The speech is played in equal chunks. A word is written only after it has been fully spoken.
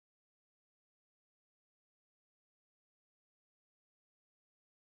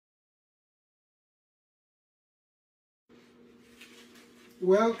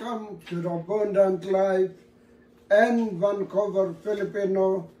Welcome to the Abundant Life and Vancouver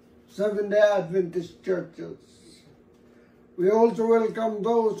Filipino Seventh-day Adventist churches. We also welcome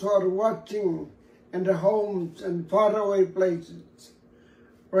those who are watching in their homes and faraway places.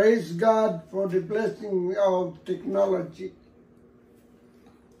 Praise God for the blessing of technology.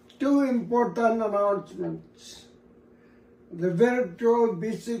 Two important announcements. The virtual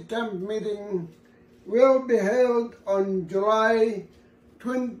BC Camp meeting will be held on July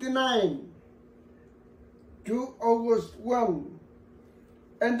 29 to August 1,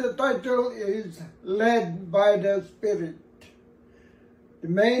 and the title is Led by the Spirit. The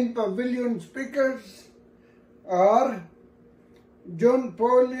main pavilion speakers are John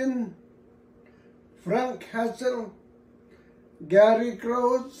Paulin, Frank Hassel, Gary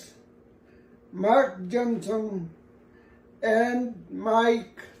Cross, Mark Johnson, and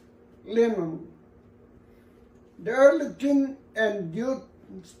Mike Lennon. The early teen and youth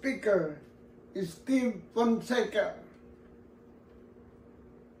speaker is Steve Fonseca.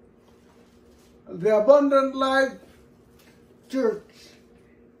 The Abundant Life Church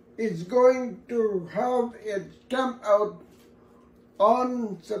is going to have its camp out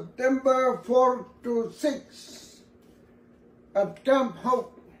on September 4 to 6 at Camp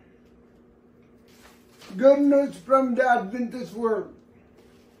Hope. Good news from the Adventist world.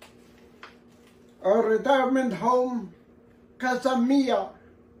 Our retirement home, Casa Mia,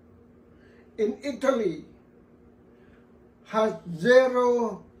 in Italy, has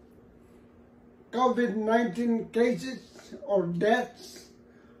 0 COVID-19 cases or deaths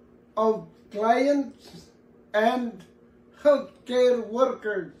of clients and healthcare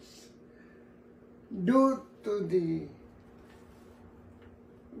workers due to the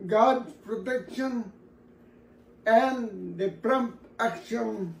God's protection and the prompt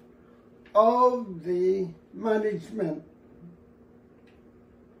action of the management.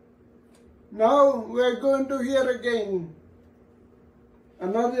 Now we are going to hear again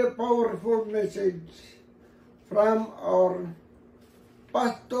another powerful message from our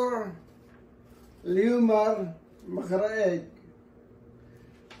Pastor Leomar Macaraeg.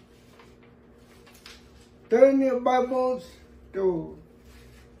 Turn your Bibles to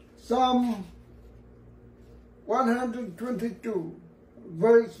Psalm 122,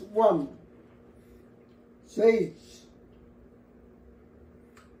 verse 1. Says,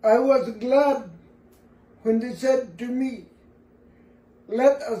 I was glad when they said to me,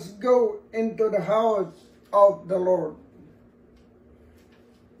 let us go into the house of the Lord.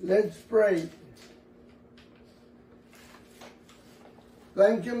 Let's pray.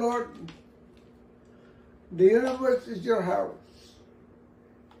 Thank you, Lord. The universe is your house.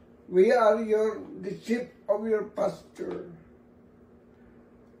 We are the sheep of your pasture.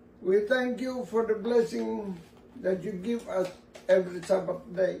 We thank you for the blessing that you give us every Sabbath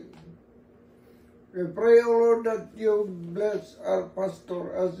day. We pray, O Lord, that you bless our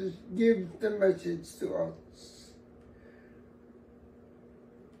pastor as he gives the message to us.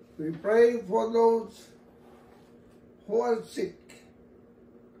 We pray for those who are sick.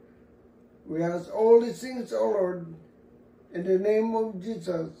 We ask all these things, O Lord, in the name of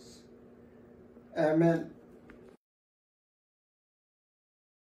Jesus. Amen.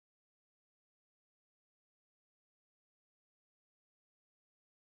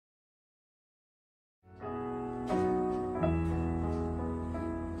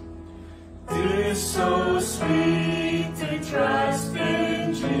 It's so sweet to trust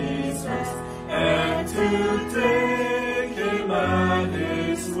in Jesus and to take Him at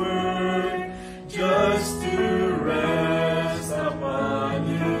His word, just to rest upon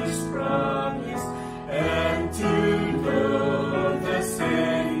His promise and to know that's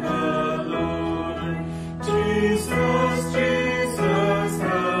in the Lord. Jesus, Jesus,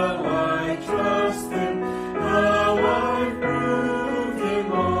 how I trust Him, how I prove Him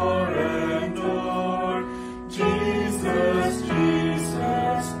more and more. Jesus,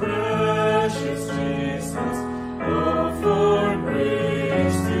 Jesus, precious Jesus,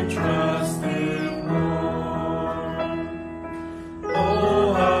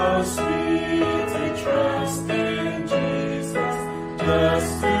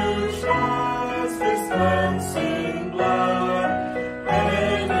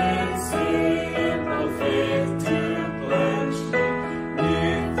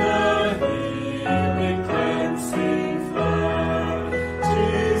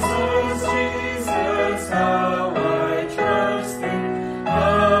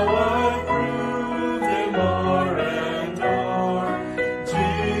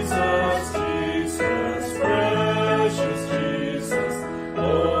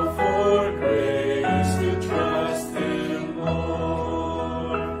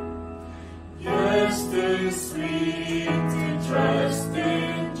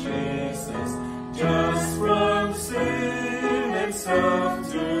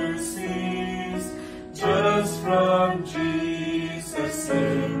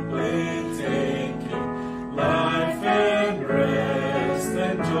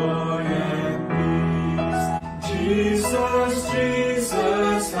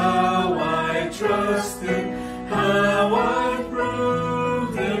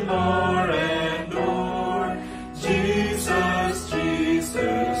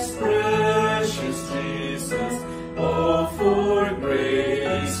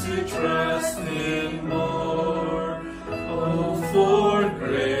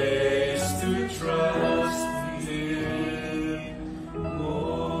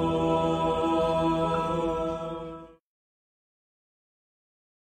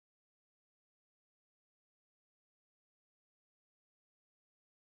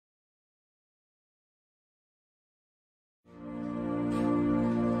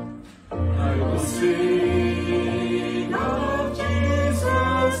 sing of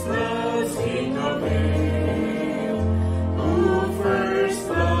Jesus, the King of Him, who first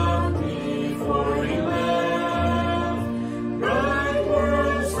loved me for He left bright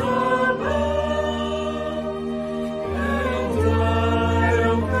worlds above, and died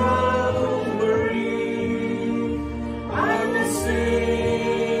on Calvary. I will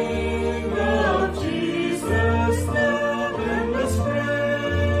sing of Jesus' love endless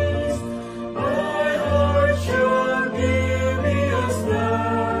praise. My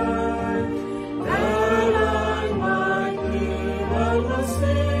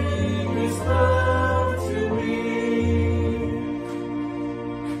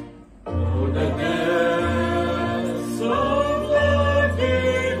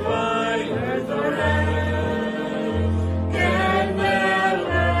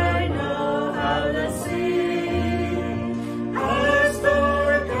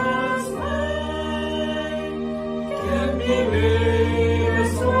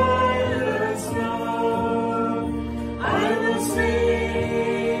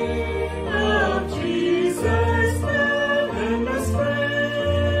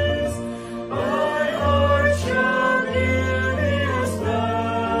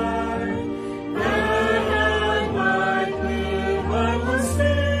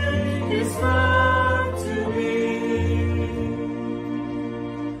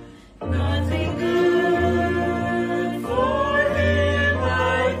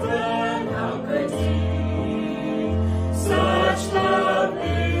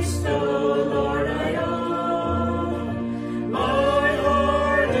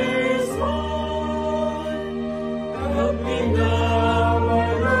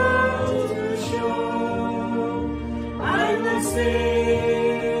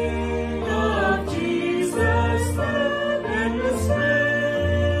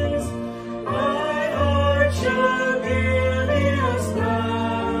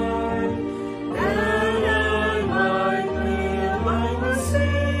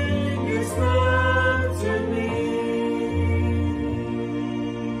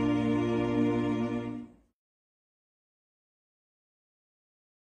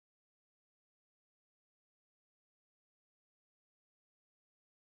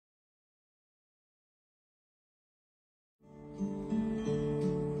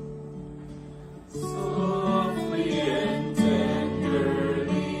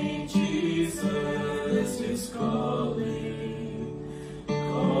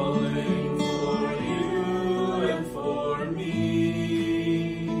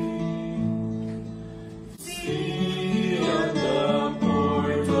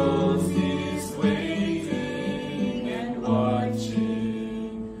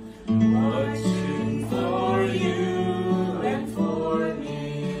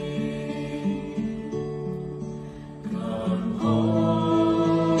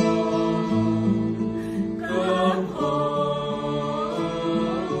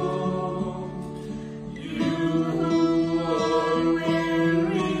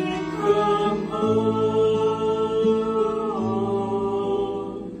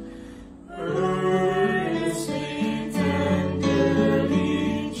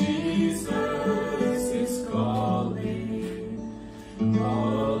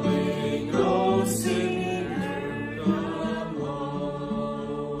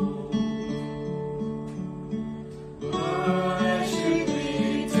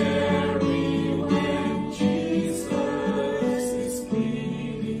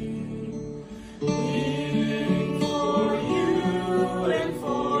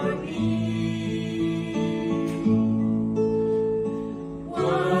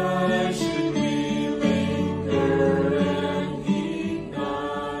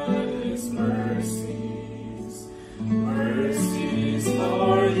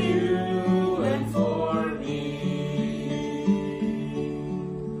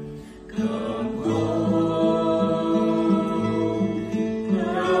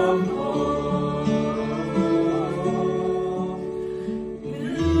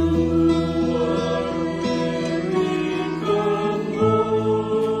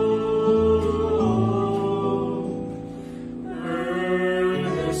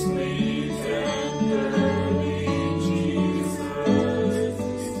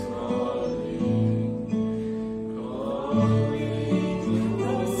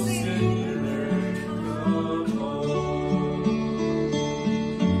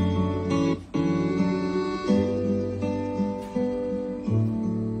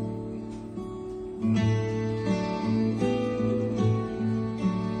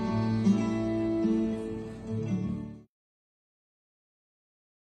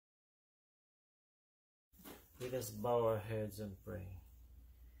Let us bow our heads and pray.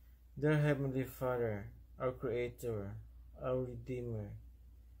 Dear Heavenly Father, our Creator, our Redeemer,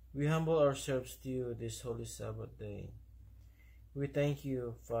 we humble ourselves to you this holy Sabbath day. We thank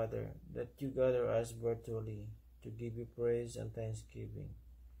you, Father, that you gather us virtually to give you praise and thanksgiving.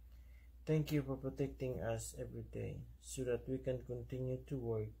 Thank you for protecting us every day so that we can continue to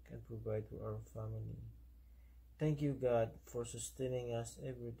work and provide for our family. Thank you, God, for sustaining us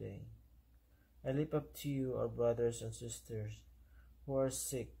every day. I lift up to you our brothers and sisters who are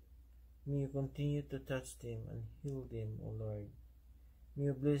sick. May you continue to touch them and heal them, O Lord. May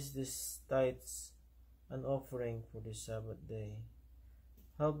you bless these tithes and offering for this Sabbath day.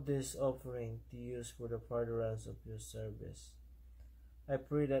 Help this offering to use for the furtherance of your service. I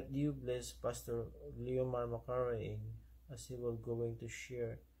pray that you bless Pastor Leomar Macaraig as he will going to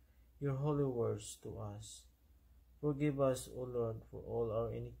share your holy words to us. Forgive us, O Lord, for all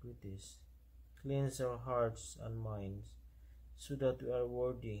our iniquities. Cleanse our hearts and minds, so that we are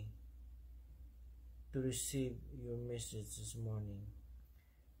worthy to receive your message this morning.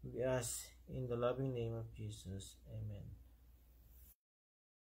 We ask in the loving name of Jesus. Amen.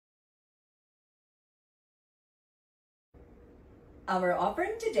 Our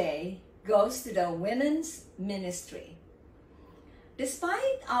offering today goes to the women's ministry.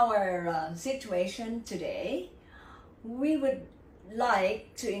 Despite our situation today, we would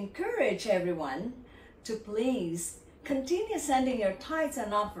like to encourage everyone to please continue sending your tithes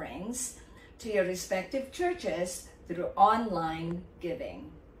and offerings to your respective churches through online giving.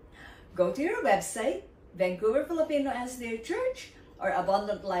 Go to your website, Vancouver Filipino SDA Church or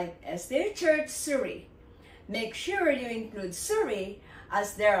Abundant Life SDA Church, Surrey. Make sure you include Surrey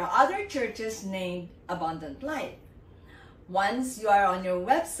as there are other churches named Abundant Life. Once you are on your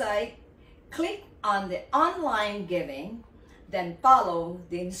website, click on the online giving, then follow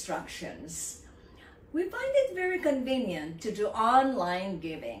the instructions. We find it very convenient to do online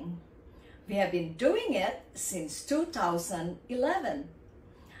giving. We have been doing it since 2011.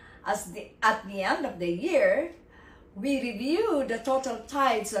 At the end of the year, we review the total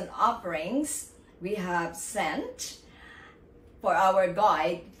tithes and offerings we have sent for our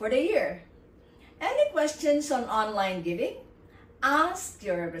guide for the year. Any questions on online giving? Ask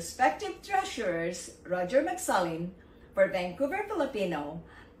your respective treasurers, Roger McSullin for Vancouver Filipino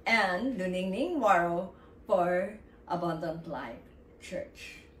and Luningning Waro for Abundant Life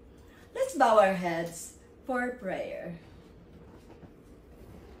Church. Let's bow our heads for prayer.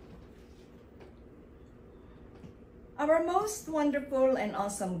 Our most wonderful and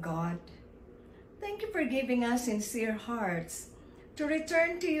awesome God, thank you for giving us sincere hearts to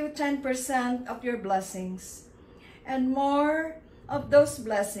return to you 10% of your blessings and more of those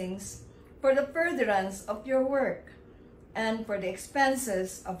blessings for the furtherance of your work and for the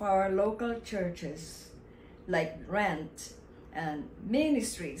expenses of our local churches, like rent and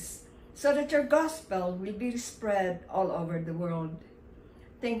ministries, so that your gospel will be spread all over the world.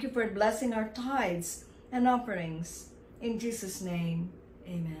 Thank you for blessing our tithes and offerings. In Jesus' name,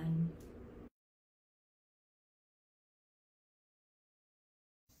 amen.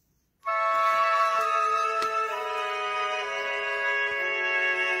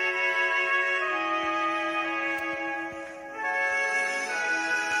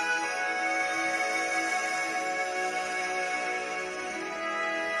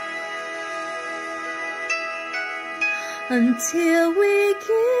 Until we give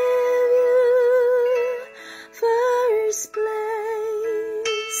you first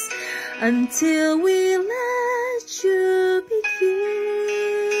place, until we let you begin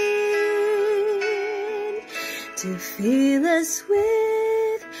to fill us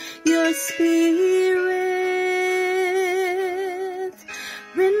with your spirit,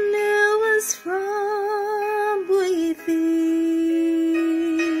 renew us from within.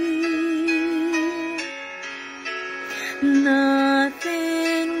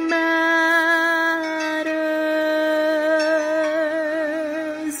 Nothing matters,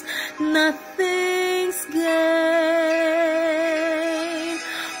 nothing's gain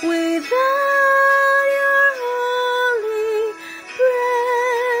without your holy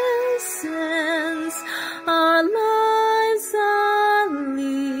presence. Our lives are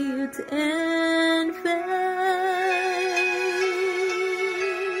lived in vain.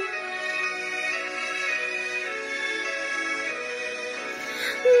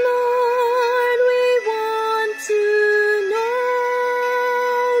 Lord, we want to know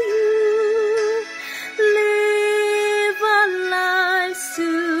you.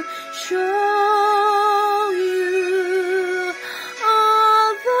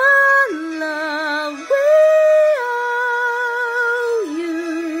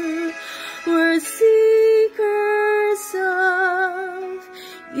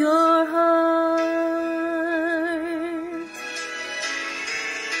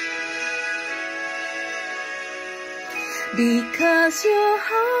 your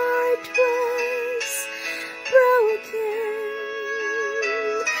heart was broken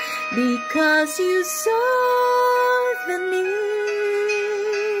because you saw the need,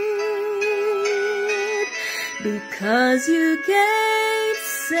 because you gave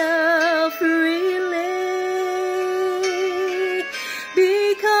self freely,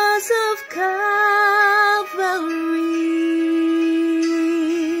 because of Calvary.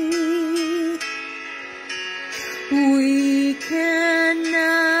 We can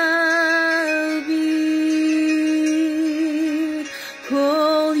now be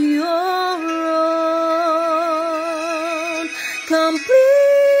called your own, completed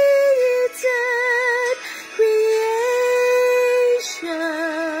creations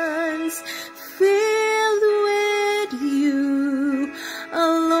filled with you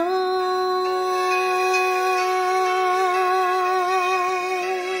alone.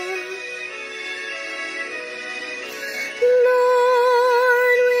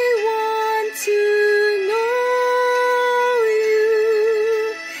 Lord, we want to know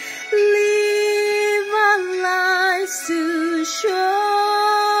you, live our lives to show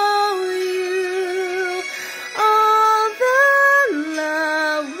you all the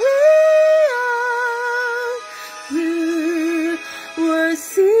love we owe you. We're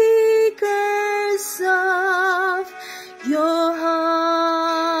seekers of your heart.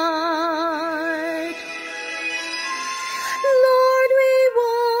 Lord, we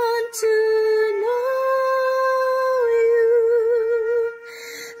want to know you,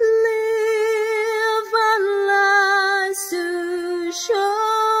 live our lives to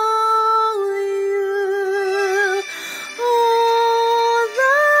show you all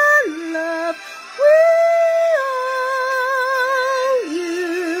the love we owe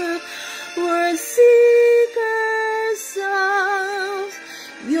you. We're seekers of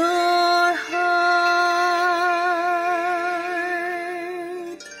your heart.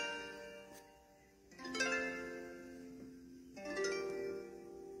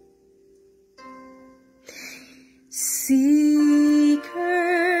 Seekers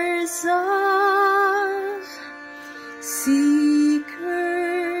of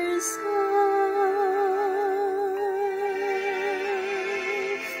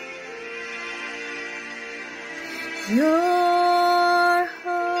your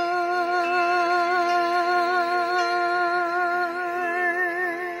heart.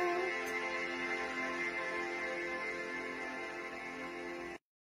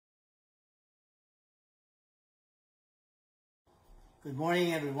 Good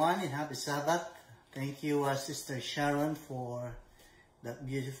morning, everyone, and happy Sabbath. Thank you, Sister Sharon, for that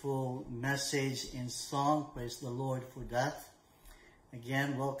beautiful message in song. Praise the Lord for that.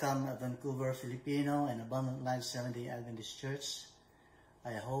 Again, welcome Vancouver Filipino and Abundant Life Seventh-day Adventist Church.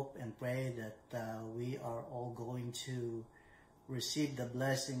 I hope and pray that we are all going to receive the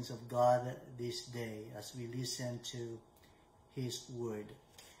blessings of God this day as we listen to His Word.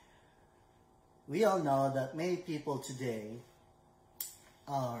 We all know that many people today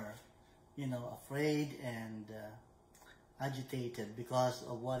are, afraid and agitated because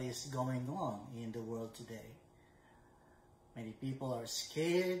of what is going on in the world today. Many people are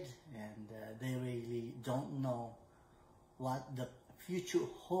scared and they really don't know what the future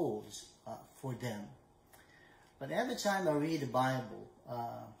holds for them. But every time I read the Bible,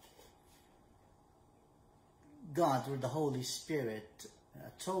 God, through the Holy Spirit,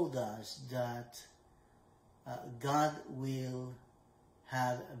 told us that God will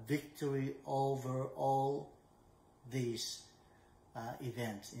have victory over all these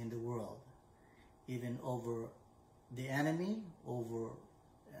events in the world, even over the enemy, over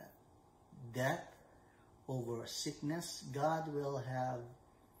death, over sickness. God will have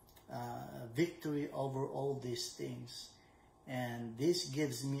victory over all these things. And this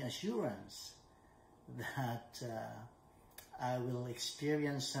gives me assurance that I will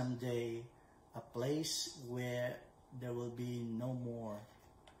experience someday a place where there will be no more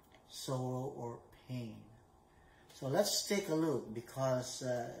sorrow or pain. So let's take a look, because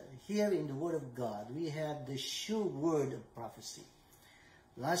here in the Word of God, we have the sure word of prophecy.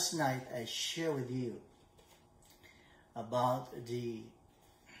 Last night, I shared with you about the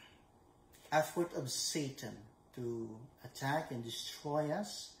effort of Satan to attack and destroy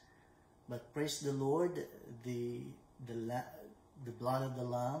us. But praise the Lord, the blood of the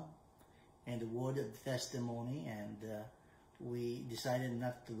Lamb and the word of testimony, and we decided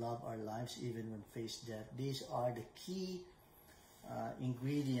not to love our lives even when faced death. These are the key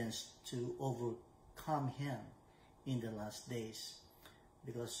ingredients to overcome him in the last days.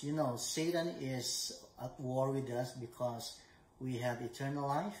 Because, you know, Satan is at war with us because we have eternal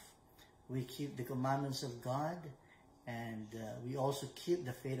life, we keep the commandments of God, And we also keep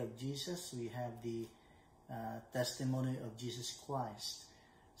the faith of Jesus. We have the testimony of Jesus Christ.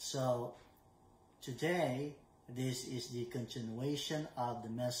 So today, this is the continuation of the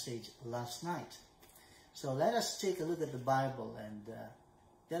message last night. So let us take a look at the Bible and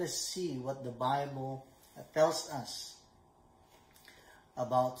let us see what the Bible tells us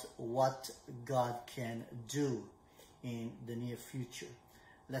about what God can do in the near future.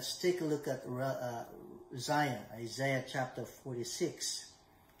 Let's take a look at Isaiah chapter 46.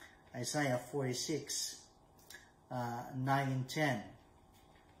 Isaiah 46, 9 and 10.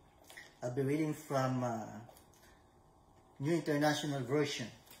 I'll be reading from New International Version.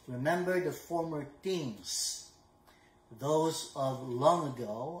 Remember the former things, those of long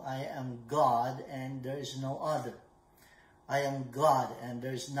ago. I am God and there is no other. I am God and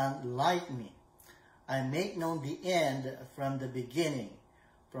there is none like me. I make known the end from the beginning.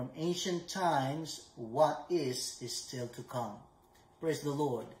 From ancient times, what is still to come. Praise the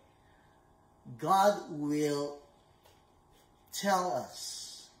Lord. God will tell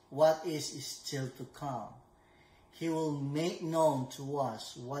us what is still to come. He will make known to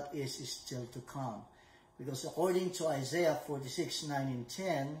us what is still to come. Because according to Isaiah 46, 9 and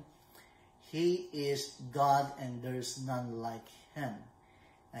 10, He is God and there is none like Him.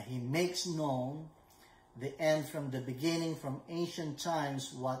 And He makes known the end from the beginning, from ancient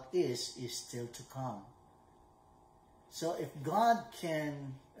times, what is still to come. So if God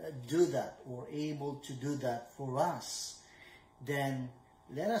can do that, or able to do that for us, then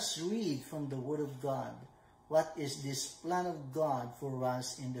let us read from the Word of God. What is this plan of God for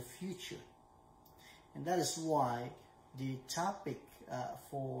us in the future? And that is why the topic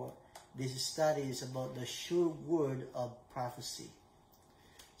for this study is about the sure word of prophecy.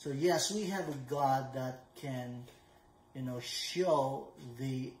 So yes, we have a God that can, show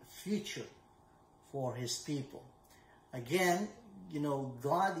the future for His people. Again,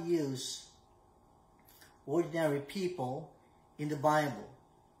 God used ordinary people in the Bible,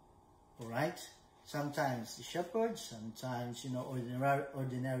 all right? Sometimes the shepherds, sometimes,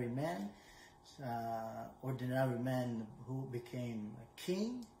 ordinary men, ordinary men who became a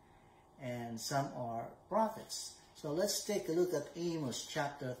king, and some are prophets. So let's take a look at Amos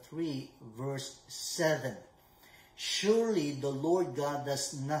chapter 3, verse 7. Surely the Lord God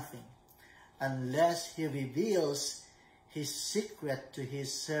does nothing unless He reveals His secret to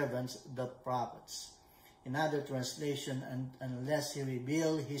His servants, the prophets. In other translation, unless He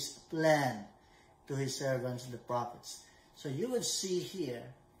reveal His plan to His servants, the prophets. So you would see here,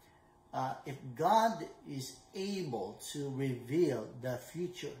 if God is able to reveal the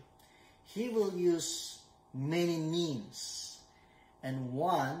future, He will use many means. And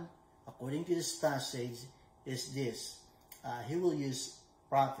one, according to this passage, is this. He will use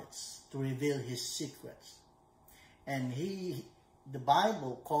prophets to reveal His secrets. And the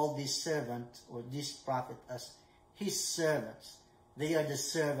Bible called this servant or this prophet as His servants. They are the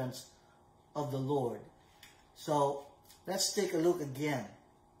servants of the Lord. So let's take a look again.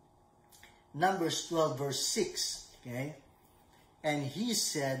 Numbers 12 verse 6. Okay. And He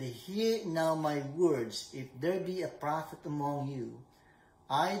said, hear now my words. If there be a prophet among you,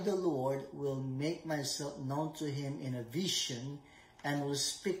 I, the Lord, will make myself known to him in a vision and will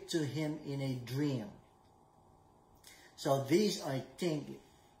speak to him in a dream. So these, I think,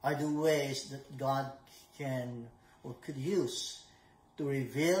 are the ways that God can or could use to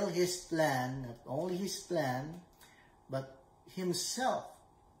reveal His plan, not only His plan, but Himself,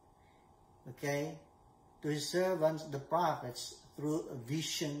 okay, to His servants, the prophets, through a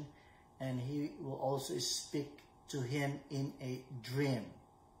vision, and He will also speak to him in a dream.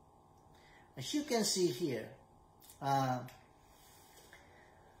 As you can see here,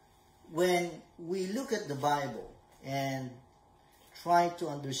 when we look at the Bible and try to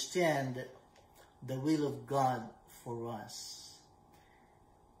understand the will of God for us,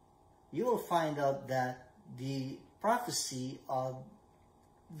 you will find out that the prophecy of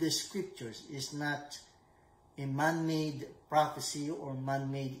the scriptures is not a man-made prophecy or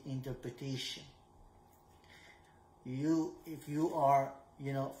man-made interpretation. If you are,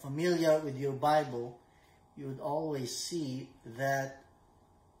 familiar with your Bible, you would always see that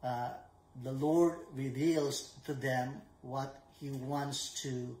the Lord reveals to them what He wants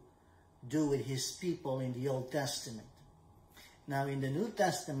to do with His people in the Old Testament. Now, in the New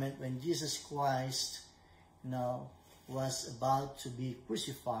Testament, when Jesus Christ, was about to be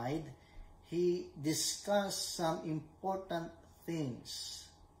crucified, He discussed some important things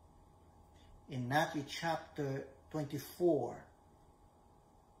in Matthew chapter 24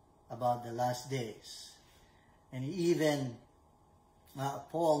 about the last days. And even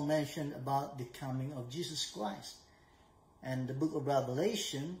Paul mentioned about the coming of Jesus Christ. And the book of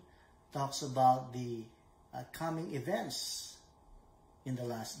Revelation talks about the coming events in the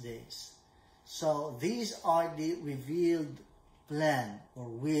last days. So these are the revealed plan or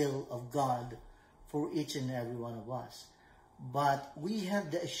will of God for each and every one of us. But we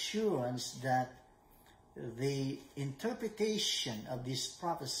have the assurance that the interpretation of this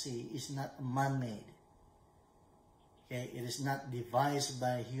prophecy is not man-made. Okay? It is not devised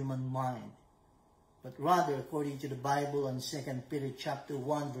by human mind, but rather, according to the Bible in 2 Peter chapter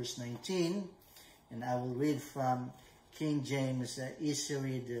 1, verse 19, and I will read from King James Easy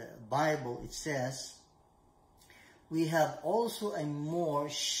Read Bible, it says, "We have also a more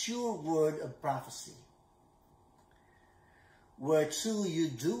sure word of prophecy, whereto you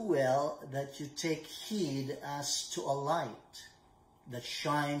do well that you take heed as to a light that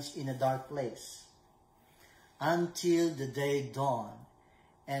shines in a dark place, until the day dawn,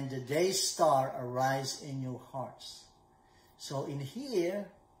 and the day star arise in your hearts." So in here,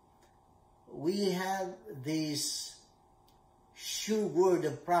 we have this sure word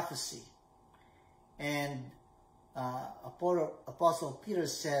of prophecy. And Apostle Peter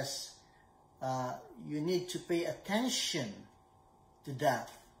says, you need to pay attention to that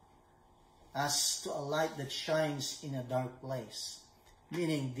as to a light that shines in a dark place.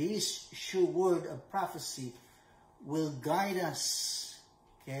 Meaning this sure word of prophecy will guide us,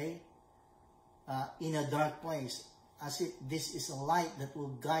 okay, in a dark place. As if this is a light that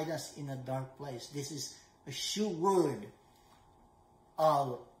will guide us in a dark place. This is a sure word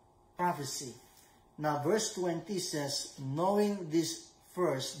of prophecy. Now verse 20 says, "Knowing this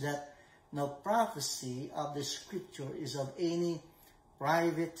first, that no prophecy of the scripture is of any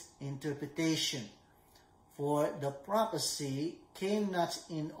private interpretation. For the prophecy came not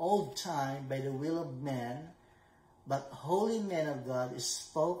in old time by the will of man, but holy men of God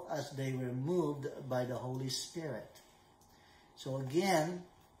spoke as they were moved by the Holy Spirit." So again,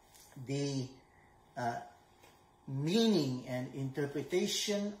 the meaning and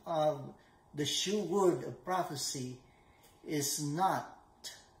interpretation of the sure word of prophecy is not,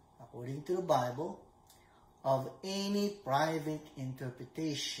 according to the Bible, of any private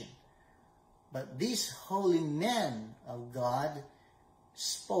interpretation. But these holy men of God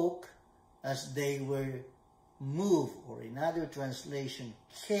spoke as they were moved, or in other translation,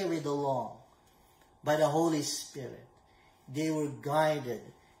 carried along by the Holy Spirit. They were guided,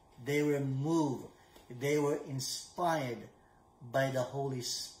 they were moved, they were inspired by the Holy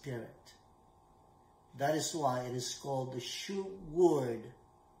Spirit. That is why it is called the sure word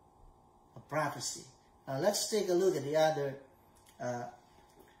of prophecy. Now let's take a look at the other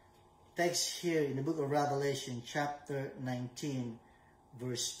text here in the book of Revelation, chapter 19,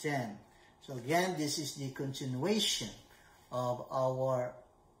 verse 10. So again, this is the continuation of our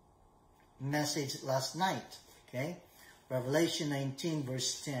message last night. Okay? Revelation 19,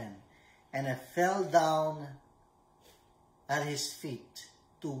 verse 10. "And I fell down at his feet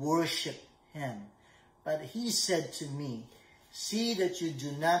to worship him. But he said to me, 'See that you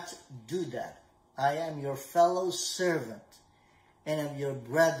do not do that. I am your fellow servant and of your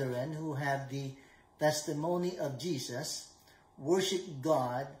brethren who have the testimony of Jesus. Worship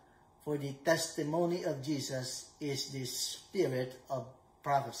God, for the testimony of Jesus is the spirit of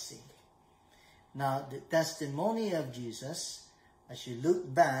prophecy.'" Now, the testimony of Jesus, as you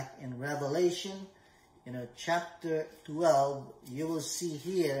look back in Revelation, chapter 12, you will see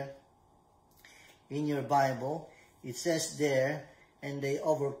here in your Bible, it says there, "And they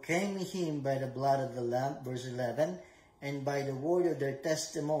overcame him by the blood of the Lamb," verse 11, "and by the word of their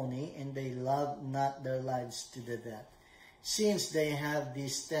testimony, and they loved not their lives to the death." Since they have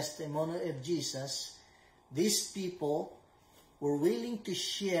this testimony of Jesus, these people were willing to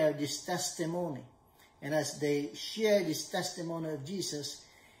share this testimony. And as they share this testimony of Jesus,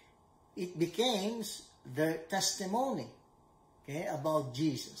 it became their testimony, okay, about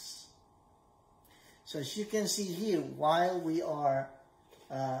Jesus. So as you can see here, while we are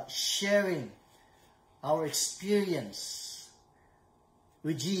sharing our experience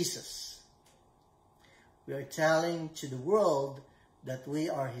with Jesus, we are telling to the world that we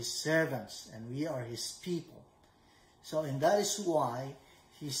are his servants and we are his people. So, and that is why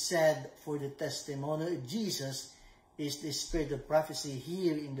he said, for the testimony of Jesus is the spirit of prophecy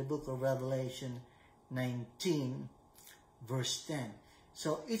here in the book of Revelation 19, verse 10.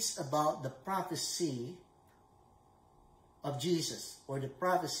 So it's about the prophecy of Jesus, or the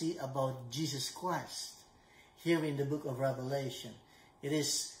prophecy about Jesus Christ here in the book of Revelation. It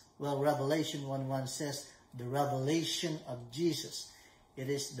is, well, Revelation 1:1 says, the revelation of Jesus. It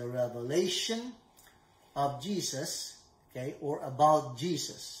is the revelation of Jesus, okay, or about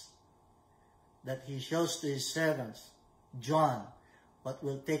Jesus, that he shows to his servants John, what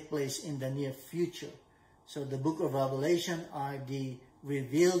will take place in the near future. So the book of Revelation are the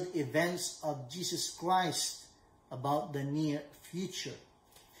revealed events of Jesus Christ about the near future.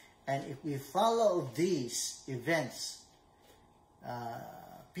 And if we follow these events,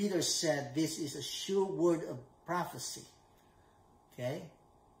 Peter said this is a sure word of prophecy. Okay?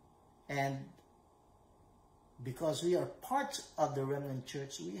 And because we are part of the remnant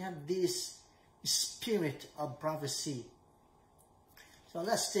church, we have this spirit of prophecy. So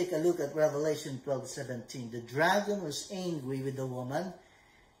let's take a look at Revelation 12:17. The dragon was angry with the woman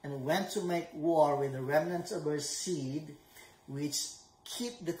and went to make war with the remnants of her seed, which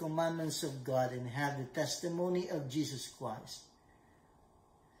keep the commandments of God and have the testimony of Jesus Christ.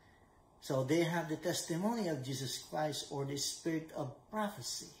 So they have the testimony of Jesus Christ, or the spirit of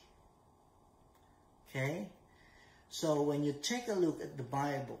prophecy. Okay? So when you take a look at the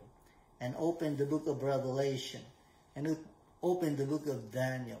Bible and open the book of Revelation and open the book of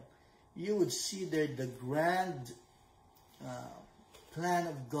Daniel, you would see there the grand plan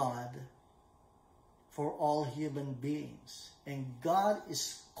of God for all human beings. And God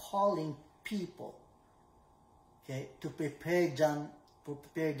is calling people, okay, to prepare them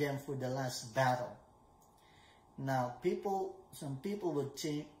for the last battle. Now, some people would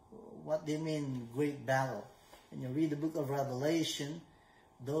think, what they mean great battle? When you read the book of Revelation,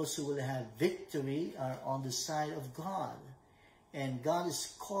 those who will have victory are on the side of God. And God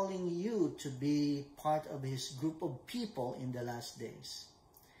is calling you to be part of His group of people in the last days.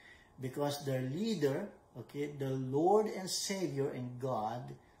 Because their leader, okay, the Lord and Savior and God,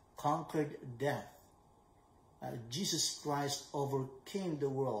 conquered death. Jesus Christ overcame the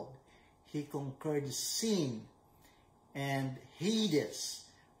world. He conquered sin and Hades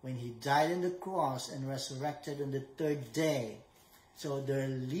when He died on the cross and resurrected on the third day. So their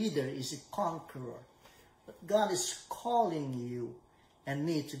leader is a conqueror. But God is calling you and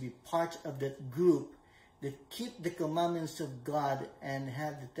me to be part of that group that keep the commandments of God and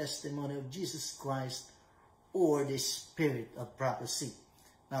have the testimony of Jesus Christ, or the spirit of prophecy.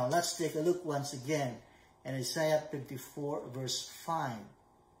 Now let's take a look once again in Isaiah 54 verse 5.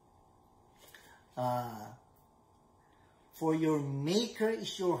 For your maker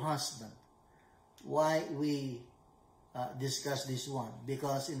is your husband. Why we discuss this one?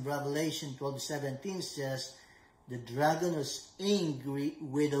 Because in Revelation 12:17 says, the dragon was angry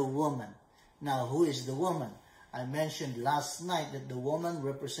with a woman. Now, who is the woman? I mentioned last night that the woman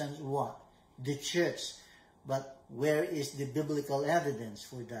represents what? The church. But where is the biblical evidence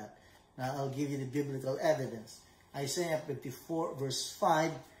for that? Now, I'll give you the biblical evidence. Isaiah 54 verse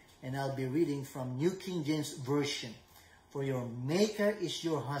 5, and I'll be reading from New King James Version. For your maker is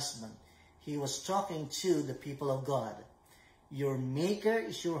your husband. He was talking to the people of God. Your maker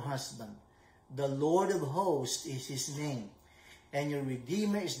is your husband. The Lord of hosts is His name. And your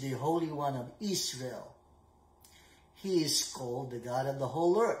Redeemer is the Holy One of Israel. He is called the God of the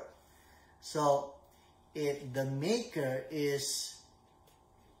whole earth. So, if the maker is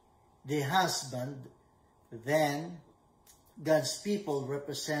the husband, then God's people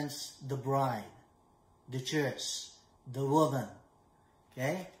represents the bride, the church, the woman.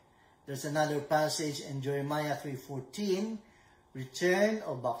 Okay? There's another passage in Jeremiah 3:14. Return,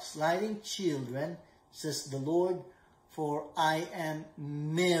 O backsliding children, says the Lord, for I am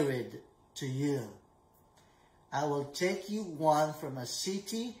married to you. I will take you one from a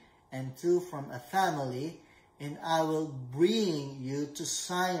city and two from a family, and I will bring you to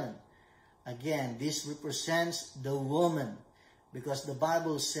Zion. Again, this represents the woman, because the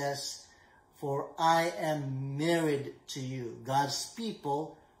Bible says, for I am married to you. God's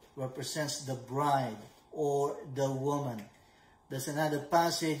people represents the bride or the woman. There's another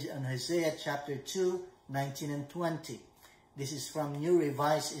passage in Hosea chapter 2, 19 and 20. This is from New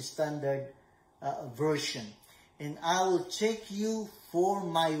Revised Standard Version. And I will take you for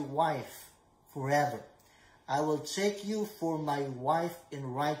my wife forever. I will take you for my wife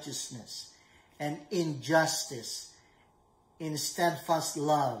in righteousness and in justice, in steadfast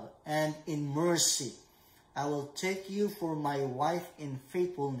love and in mercy. I will take you for my wife in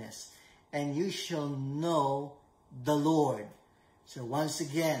faithfulness, and you shall know the Lord. So once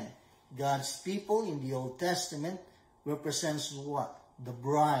again, God's people in the Old Testament represents what? The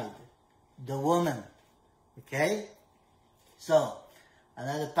bride, the woman. Okay? So,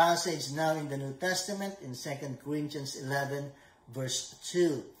 another passage now in the New Testament in 2 Corinthians 11 verse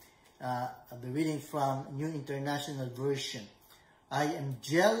 2. I'll be reading from New International Version. I am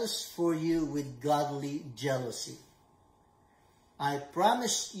jealous for you with godly jealousy. I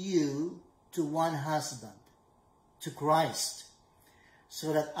promised you to one husband, to Christ,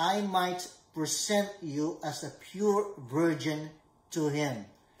 so that I might present you as a pure virgin to him.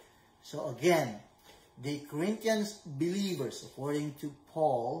 So again, the Corinthians believers, according to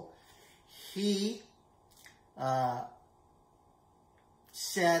Paul, he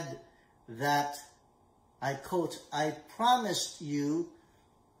said that, I quote, I promised you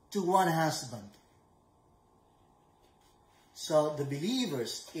to one husband. So the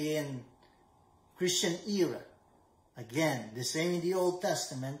believers in Christian era, again, the same in the Old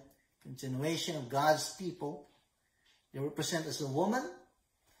Testament, continuation of God's people, they were present as a woman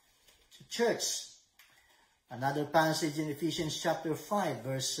to church. Another passage in Ephesians chapter 5,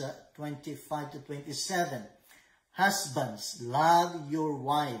 verse 25 to 27. Husbands, love your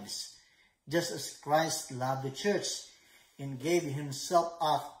wives, just as Christ loved the church and gave himself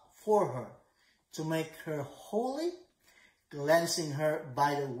up for her, to make her holy, cleansing her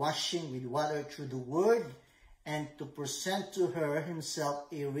by the washing with water through the word, and to present to her himself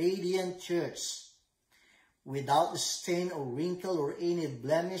a radiant church, without stain or wrinkle or any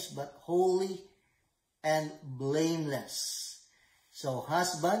blemish, but holy and blameless. So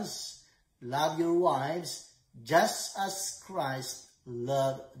husbands, love your wives, just as Christ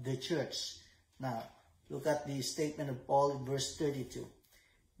loved the church. Now, look at the statement of Paul in verse 32.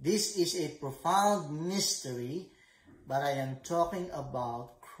 This is a profound mystery, but I am talking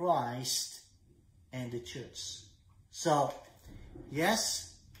about Christ and the church. So,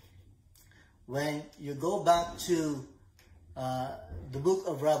 yes, when you go back to the book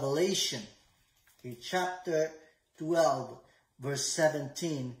of Revelation, in chapter 12, verse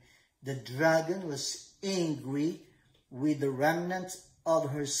 17, the dragon was angry with the remnant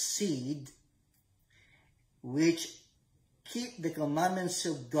of her seed, which keep the commandments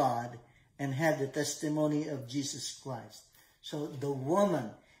of God and have the testimony of Jesus Christ. So the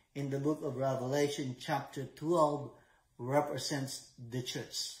woman in the book of Revelation chapter 12 represents the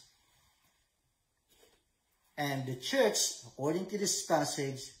church. And the church, according to this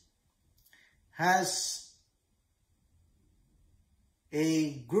passage, has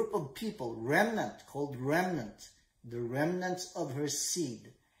a group of people, remnant, called remnant, the remnants of her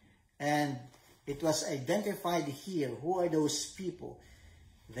seed. And it was identified here. Who are those people?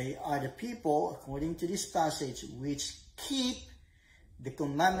 They are the people, according to this passage, which keep the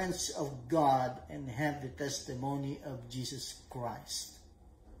commandments of God and have the testimony of Jesus Christ.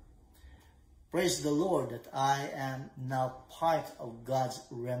 Praise the Lord that I am now part of God's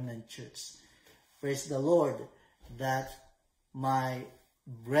remnant church. Praise the Lord that my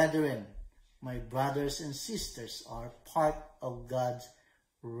brethren, my brothers and sisters are part of God's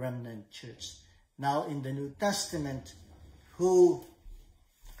remnant church. Now in the New Testament, who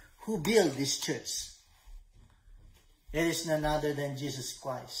built this church? It is none other than Jesus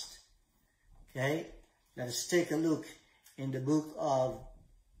Christ. Okay? Let us take a look in the book of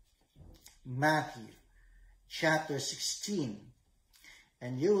Matthew, chapter 16.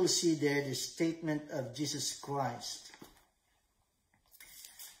 And you will see there the statement of Jesus Christ.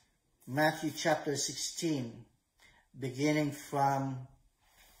 Matthew chapter 16, beginning from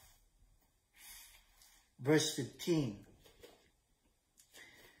verse 15.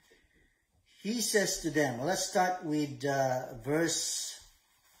 He says to them, well, let's start with verse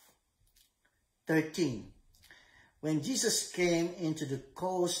 13. When Jesus came into the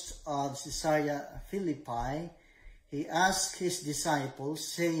coast of Caesarea Philippi, he asked his disciples,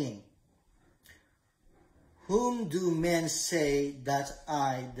 saying, Whom do men say that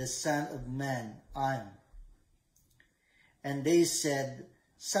I, the Son of Man, am? And they said,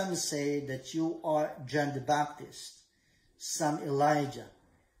 Some say that you are John the Baptist, some Elijah,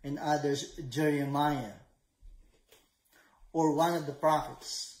 and others Jeremiah, or one of the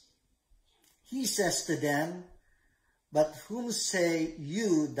prophets. He says to them, But whom say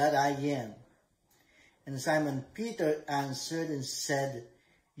you that I am? And Simon Peter answered and said,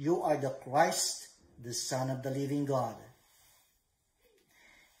 You are the Christ, the Son of the living God.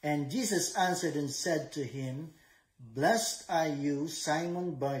 And Jesus answered and said to him, Blessed are you,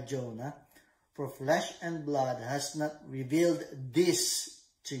 Simon Bar-Jonah, for flesh and blood has not revealed this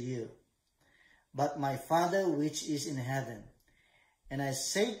to you, but my Father which is in heaven. And I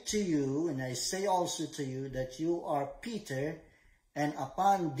say to you, and I say also to you, that you are Peter, and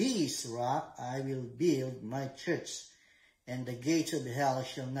upon this rock I will build my church, and the gates of hell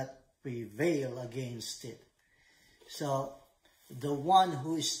shall not prevail against it. So, the one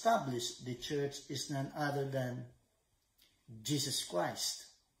who established the church is none other than Jesus Christ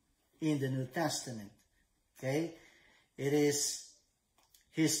in the New Testament. Okay? It is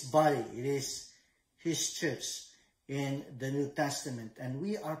his body. It is his church in the New Testament. And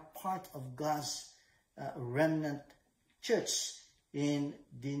we are part of God's remnant church in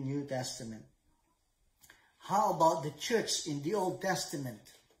the New Testament. How about the church in the Old Testament?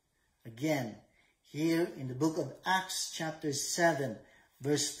 Again, here in the book of Acts chapter 7,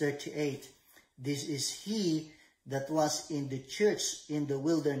 verse 38, this is he that was in the church in the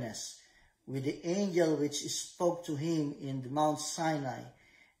wilderness, with the angel which spoke to him in the Mount Sinai,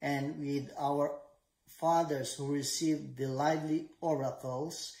 and with our fathers who received the lively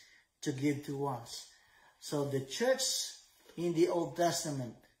oracles to give to us. So the church in the Old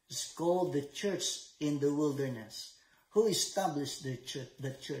Testament is called the church in the wilderness. Who established the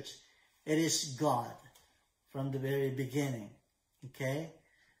church? It is God from the very beginning. Okay?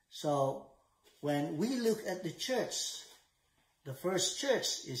 So when we look at the church, the first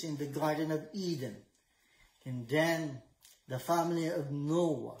church is in the Garden of Eden, and then the family of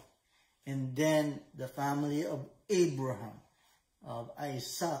Noah, and then the family of Abraham, of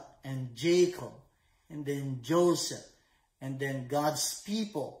Isaac and Jacob, and then Joseph, and then God's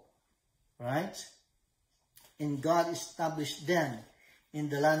people, right? And God established them in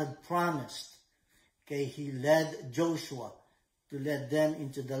the land of promise. Okay, he led Joshua to lead them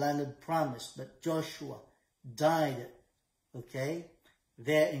into the land of promise, but Joshua died, okay,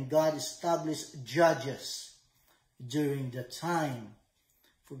 there, and God established judges during the time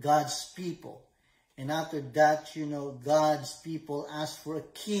for God's people. And after that, you know, God's people asked for a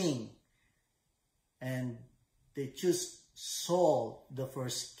king, and they chose Saul, the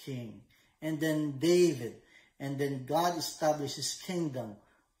first king, and then David, and then God established his kingdom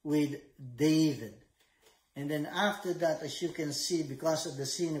with David. And then after that, as you can see, because of the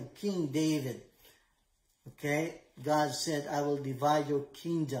sin of King David, okay, God said, I will divide your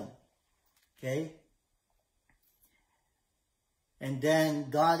kingdom, okay? And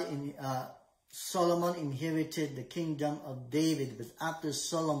then Solomon inherited the kingdom of David, but after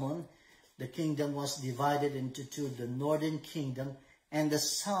Solomon, the kingdom was divided into two, the northern kingdom and the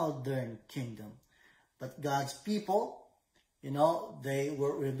southern kingdom. But God's people, you know, they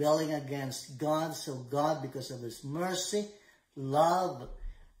were rebelling against God. So God, because of his mercy, love,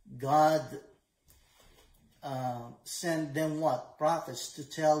 God sent them what? Prophets to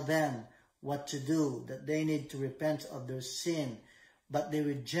tell them what to do, that they need to repent of their sin. But they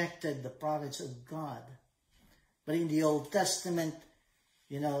rejected the prophets of God. But in the Old Testament,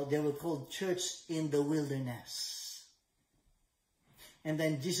 you know, they were called church in the wilderness. And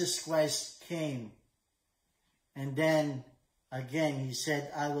then Jesus Christ came. And then, again, he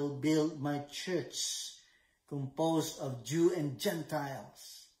said, I will build my church composed of Jew and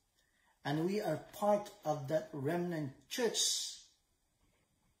Gentiles. And we are part of that remnant church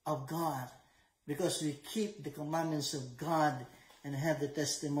of God because we keep the commandments of God and have the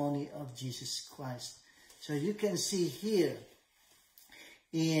testimony of Jesus Christ. So you can see here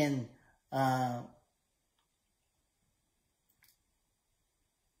in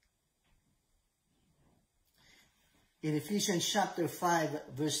Ephesians chapter 5,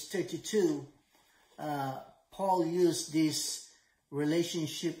 verse 32, Paul used this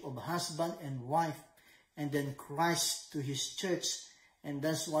relationship of husband and wife, and then Christ to his church. And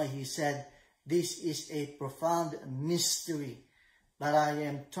that's why he said, this is a profound mystery. But I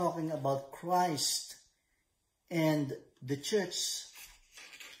am talking about Christ and the church.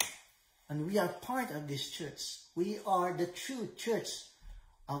 And we are part of this church. We are the true church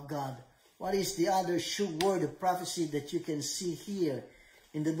of God. What is the other sure word of prophecy that you can see here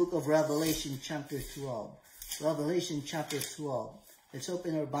in the book of Revelation chapter 12? Revelation chapter 12. Let's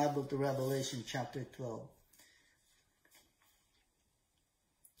open our Bible to Revelation chapter 12.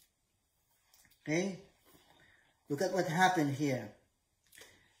 Okay? Look at what happened here.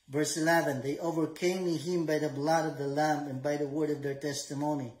 Verse 11, they overcame him by the blood of the Lamb and by the word of their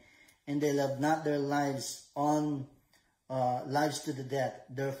testimony, and they loved not their lives to the death.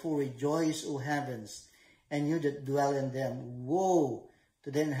 Therefore rejoice, O heavens, and you that dwell in them. Woe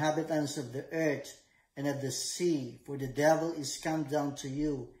to the inhabitants of the earth and of the sea, for the devil is come down to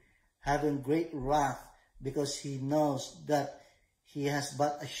you, having great wrath, because he knows that he has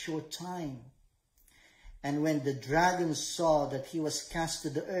but a short time. And when the dragon saw that he was cast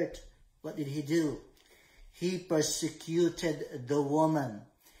to the earth, what did he do? He persecuted the woman.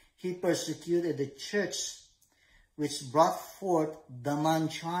 He persecuted the church, which brought forth the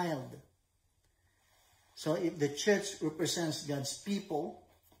man-child. So if the church represents God's people,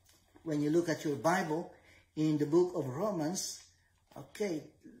 when you look at your Bible, in the book of Romans, okay,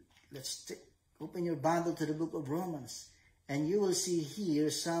 let's open your Bible to the book of Romans, and you will see here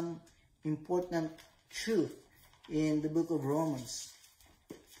some important truth in the book of Romans.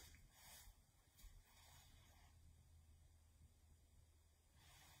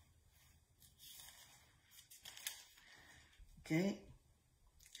 Okay?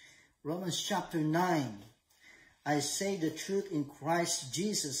 Romans chapter 9. I say the truth in Christ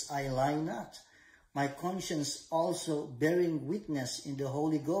Jesus, I lie not. My conscience also bearing witness in the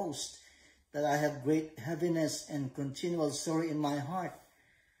Holy Ghost, that I have great heaviness and continual sorrow in my heart.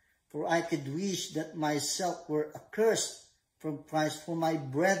 For I could wish that myself were accursed from Christ for my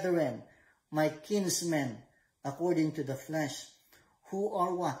brethren, my kinsmen, according to the flesh, who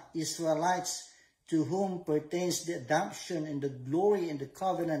are what? Israelites, to whom pertains the adoption and the glory and the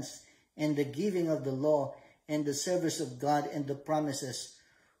covenants and the giving of the law and the service of God and the promises,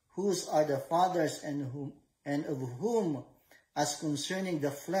 whose are the fathers and of whom, as concerning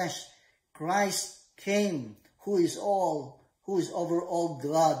the flesh, Christ came, who is over all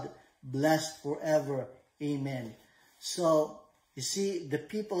God, blessed forever. Amen. So, you see, the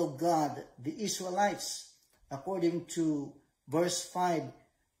people of God, the Israelites, according to verse 5,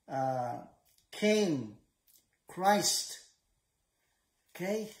 came, Christ.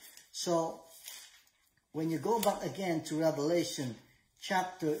 Okay? So, when you go back again to Revelation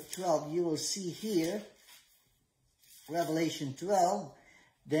chapter 12, you will see here, Revelation 12,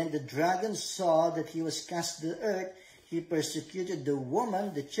 then the dragon saw that he was cast to the earth. He persecuted the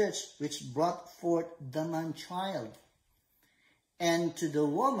woman, the church, which brought forth the man-child. And to the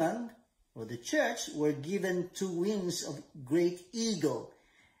woman, or the church, were given 2 wings of great eagle,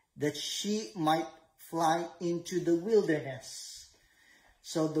 that she might fly into the wilderness.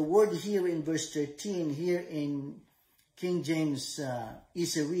 So the word here in verse 13, here in King James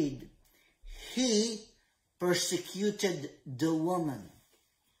Easy Read, he persecuted the woman.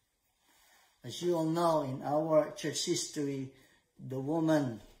 As you all know, in our church history, the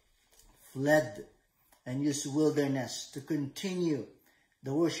woman fled and used wilderness to continue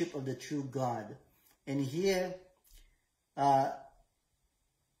the worship of the true God. And here, the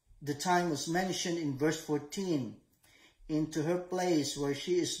time was mentioned in verse 14, into her place where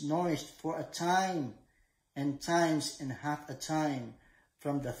she is nourished for a time and times and half a time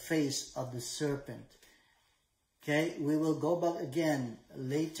from the face of the serpent. Okay, we will go back again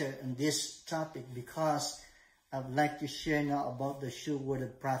later on this topic because I'd like to share now about the sure word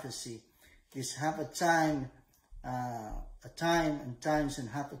of prophecy. This half a time and times and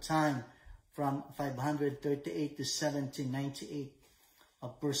half a time from 538 to 1798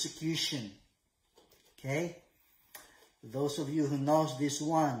 of persecution. Okay, those of you who knows this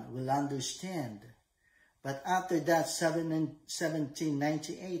one will understand. But after that,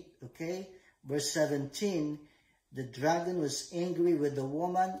 1798, okay, verse 17, the dragon was angry with the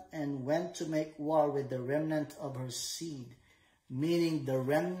woman and went to make war with the remnant of her seed, meaning the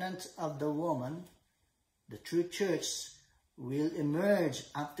remnant of the woman, the true church, will emerge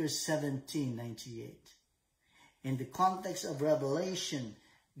after 1798. In the context of Revelation,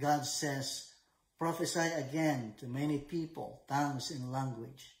 God says, prophesy again to many people, tongues and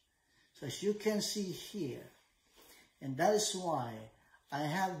language. So as you can see here, and that is why I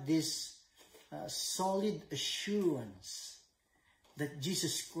have this solid assurance that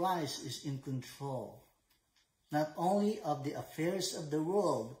Jesus Christ is in control, not only of the affairs of the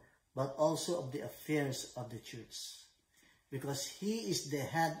world, but also of the affairs of the church. Because he is the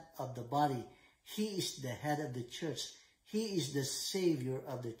head of the body. He is the head of the church. He is the Savior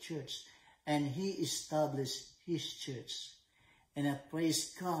of the church. And he established his church. And I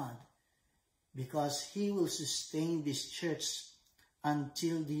praise God because he will sustain this church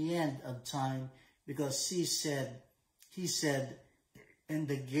until the end of time, because he said, and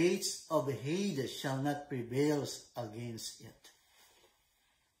the gates of Hades shall not prevail against it.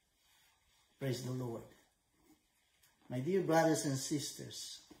 Praise the Lord. My dear brothers and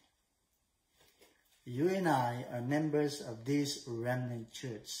sisters, you and I are members of this remnant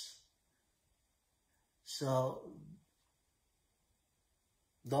church. So,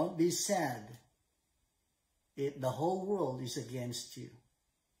 don't be sad if the whole world is against you,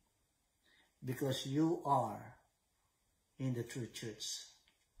 because you are in the true church.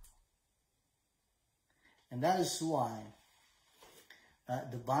 And that is why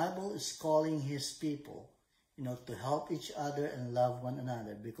the Bible is calling his people, to help each other and love one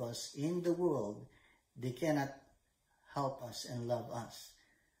another, because in the world, they cannot help us and love us,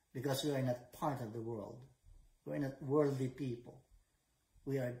 because we are not part of the world. We are not worldly people.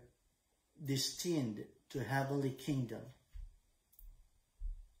 We are destined to heavenly kingdom.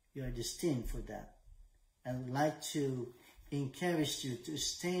 You are destined for that. And I would like to encourage you to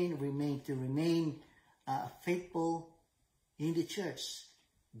remain faithful in the church,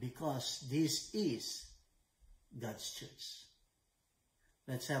 because this is God's church.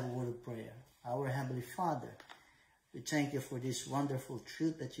 Let's have a word of prayer. Our Heavenly Father, we thank you for this wonderful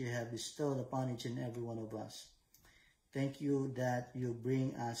truth that you have bestowed upon each and every one of us. Thank you that you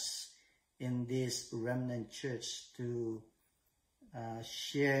bring us in this remnant church to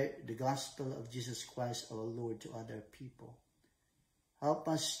share the gospel of Jesus Christ our Lord to other people. Help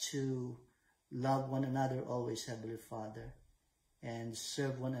us to love one another always, Heavenly Father, and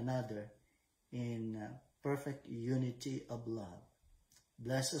serve one another in perfect unity of love.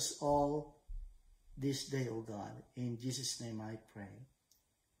 Bless us all this day, O God. In Jesus' name I pray.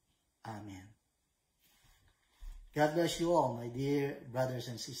 Amen. God bless you all, my dear brothers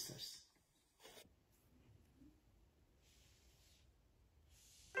and sisters.